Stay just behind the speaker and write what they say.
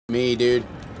Me, dude.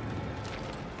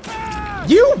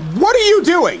 What are you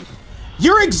doing?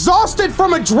 You're exhausted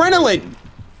from adrenaline.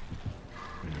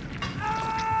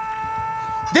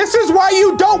 This is why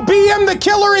you don't BM the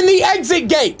killer in the exit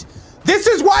gate. This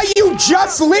is why you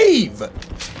just leave.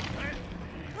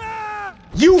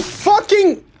 You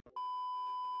fucking...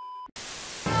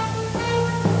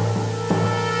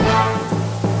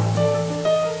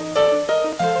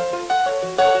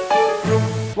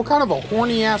 What kind of a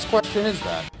horny ass question is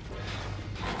that?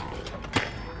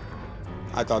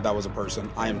 I thought that was a person.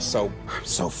 I'm so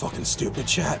fucking stupid,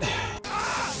 chat.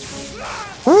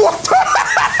 What?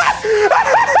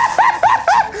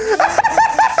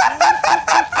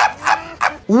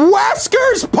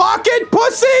 Wesker's pocket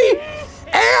pussy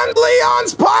and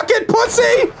Leon's pocket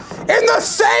pussy in the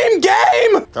same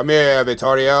game? Come here,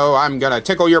 Vittorio. I'm gonna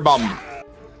tickle your bum.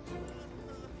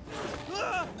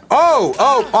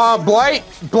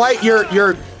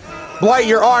 Blight,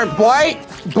 your arm,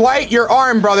 Blight, your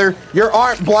arm, brother. Your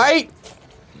arm, Blight,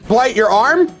 your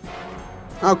arm?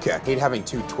 Okay. Hate having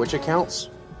 2 Twitch accounts.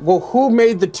 Well, who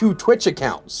made the 2 Twitch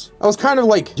accounts? That was kind of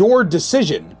like your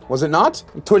decision, was it not?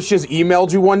 Twitch just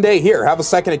emailed you one day, here, have a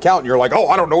second account, and you're like, oh,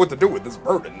 I don't know what to do with this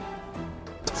burden.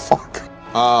 Fuck.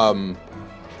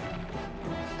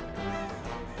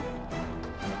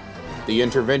 The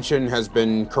intervention has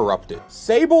been corrupted.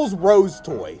 Sable's Rose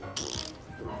Toy.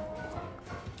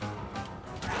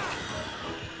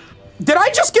 Did I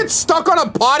just get stuck on a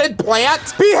potted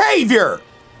plant? Behavior!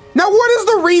 Now what is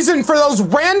the reason for those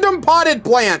random potted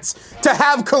plants to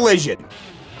have collision?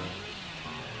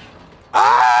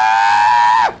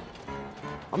 Ah!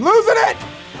 I'm losing it!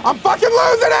 I'm fucking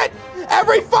losing it!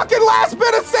 Every fucking last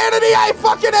bit of sanity I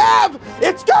fucking have!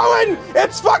 It's going!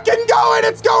 It's fucking going!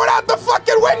 It's going out the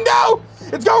fucking window!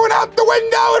 It's going out the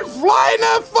window and flying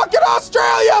to fucking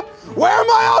Australia! Where are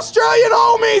my Australian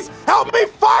homies? Help me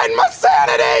find my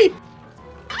sanity!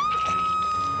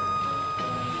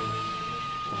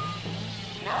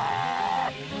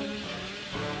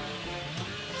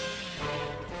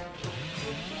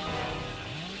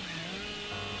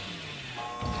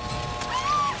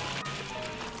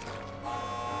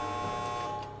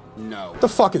 No. The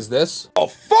fuck is this? Oh,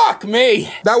 fuck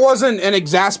me! That wasn't an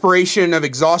exasperation of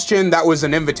exhaustion, that was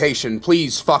an invitation.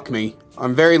 Please, fuck me.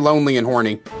 I'm very lonely and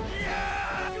horny.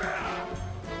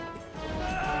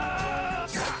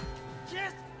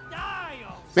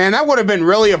 Man, that would have been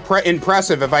really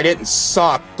impressive if I didn't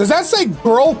suck. Does that say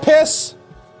girl piss?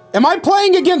 Am I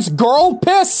playing against girl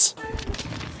piss?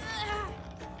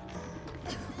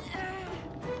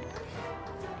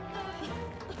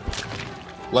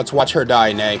 Let's watch her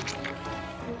die, Nay.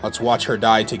 Let's watch her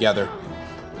die together.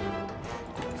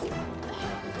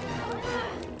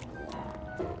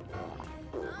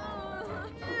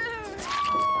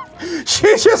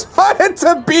 She just wanted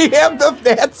to BM the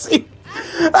Nancy.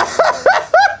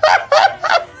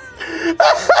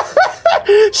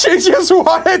 She just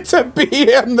wanted to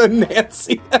BM the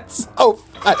Nancy. That's so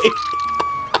funny.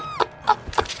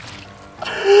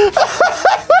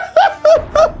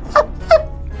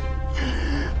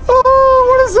 Oh,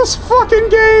 what is this fucking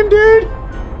game, dude?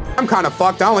 I'm kind of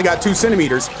fucked. I only got 2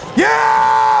 centimeters.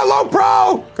 Yeah, low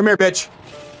pro. Come here, bitch.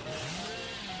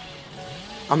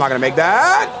 I'm not gonna make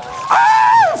that.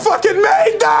 Ah, fucking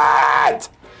made that.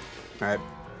 All right.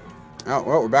 Oh,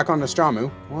 well, we're back on Nostramu.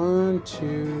 1,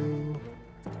 2.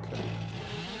 Okay.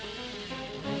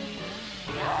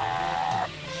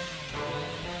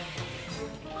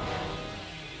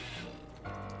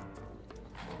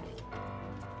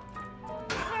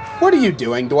 What are you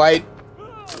doing, Dwight?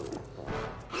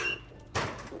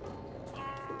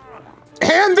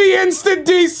 And the instant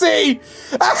DC!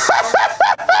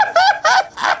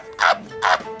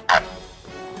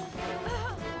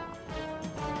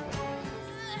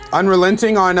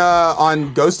 Unrelenting on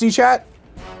Ghosty chat?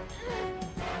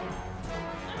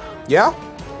 Yeah?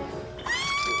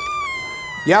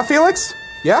 Yeah, Felix?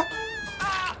 Yeah?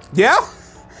 Yeah?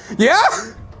 Yeah?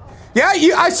 Yeah,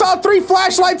 I saw 3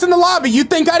 flashlights in the lobby. You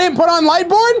think I didn't put on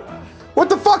Lightborn? What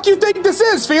the fuck you think this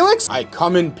is, Felix? I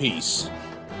come in peace.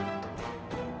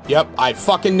 Yep, I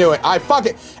fucking knew it.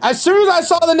 As soon as I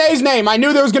saw the Nay's name, I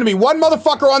knew there was gonna be one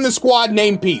motherfucker on the squad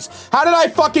named Peace. How did I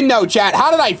fucking know, chat?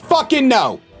 How did I fucking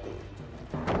know?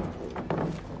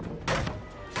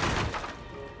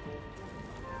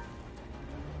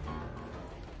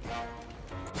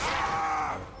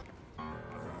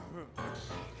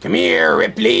 Come here,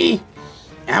 Ripley.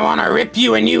 I wanna rip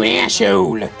you a new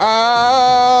asshole.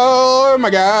 Oh my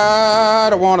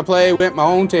god, I wanna play with my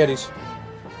own titties.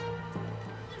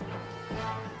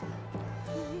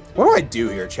 What do I do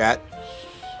here, chat?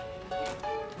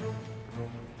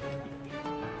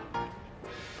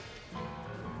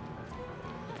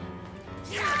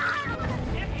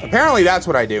 Apparently that's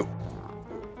what I do.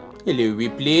 Hello,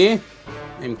 Ripley.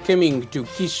 I'm coming to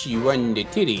kiss you on the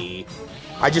titty.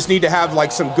 I just need to have,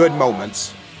 like, some good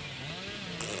moments.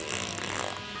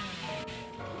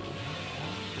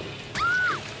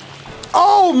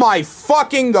 Oh my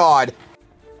fucking god!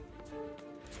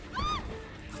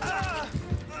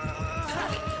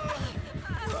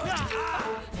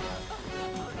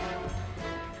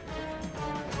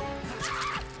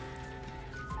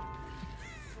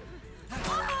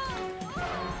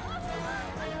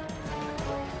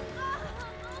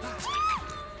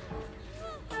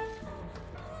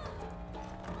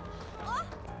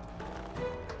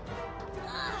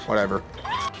 Whatever.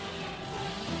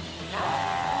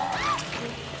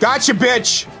 Gotcha,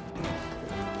 bitch!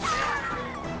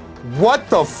 What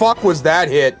the fuck was that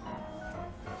hit?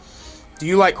 Do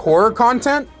you like horror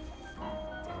content?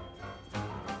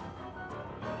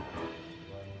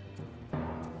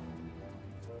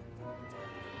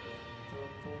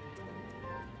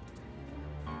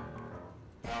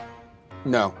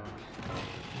 No.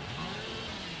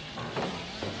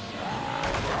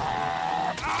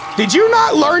 Did you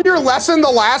not learn your lesson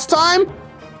the last time?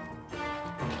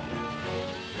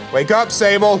 Wake up,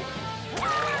 Sable.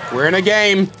 We're in a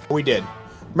game. We did.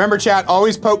 Remember, chat,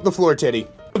 always poke the floor titty.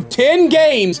 10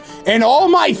 games and all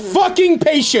my fucking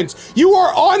patience. You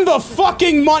are on the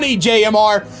fucking money,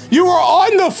 JMR. You are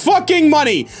on the fucking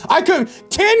money. I could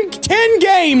 10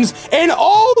 games and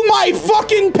all my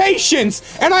fucking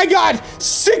patience, and I got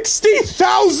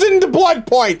 60,000 blood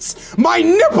points. My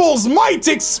nipples might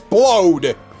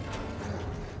explode.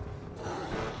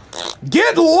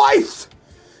 Get life!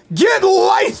 Get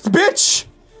life, bitch!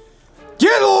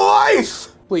 Get life!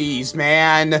 Please,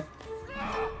 man.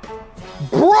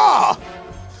 Bruh!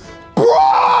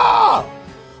 Bruh!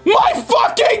 My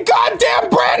fucking goddamn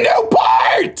brand new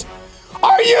part!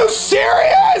 Are you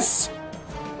serious?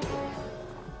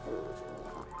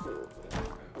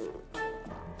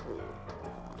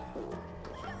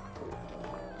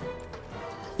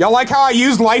 Y'all like how I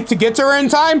used life to get to her in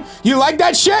time? You like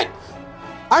that shit?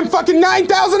 I'm fucking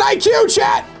 9,000 IQ,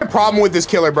 chat! The problem with this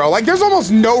killer, bro. Like, there's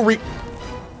almost no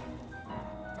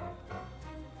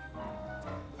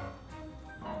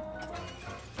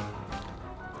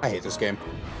I hate this game.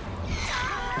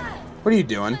 What are you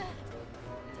doing?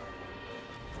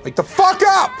 Wake the fuck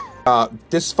up!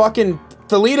 This fucking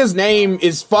Thalita's name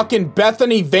is fucking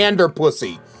Bethany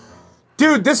Vanderpussy.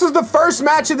 Dude, this is the first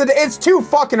match of the day. It's too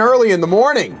fucking early in the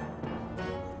morning.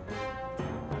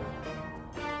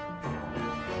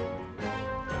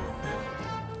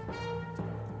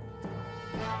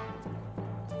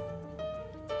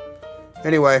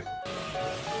 Anyway.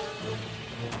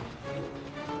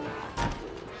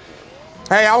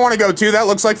 Hey, I want to go too. That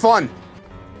looks like fun.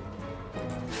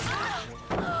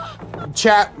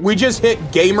 Chat, we just hit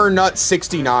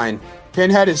GamerNut69.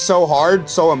 Pinhead is so hard,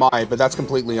 so am I, but that's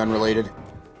completely unrelated.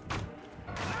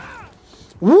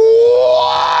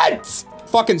 What?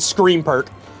 Fucking scream perk.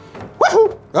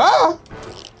 Woohoo! Ah!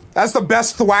 That's the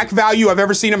best thwack value I've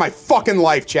ever seen in my fucking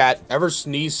life, chat. Ever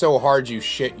sneeze so hard you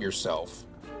shit yourself?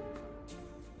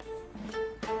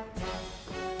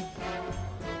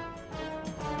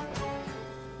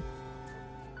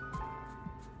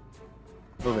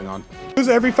 Moving on. Lose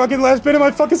every fucking last bit of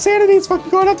my fucking sanity. It's fucking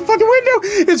going out the fucking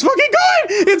window. It's fucking gone.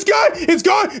 It's gone. It's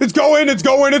gone. It's going. It's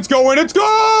going. It's going. It's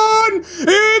gone.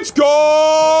 It's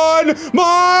gone.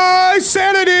 My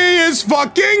sanity is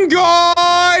fucking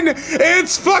gone.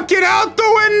 It's fucking out the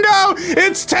window.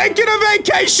 It's taking a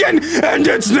vacation and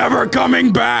it's never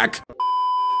coming back.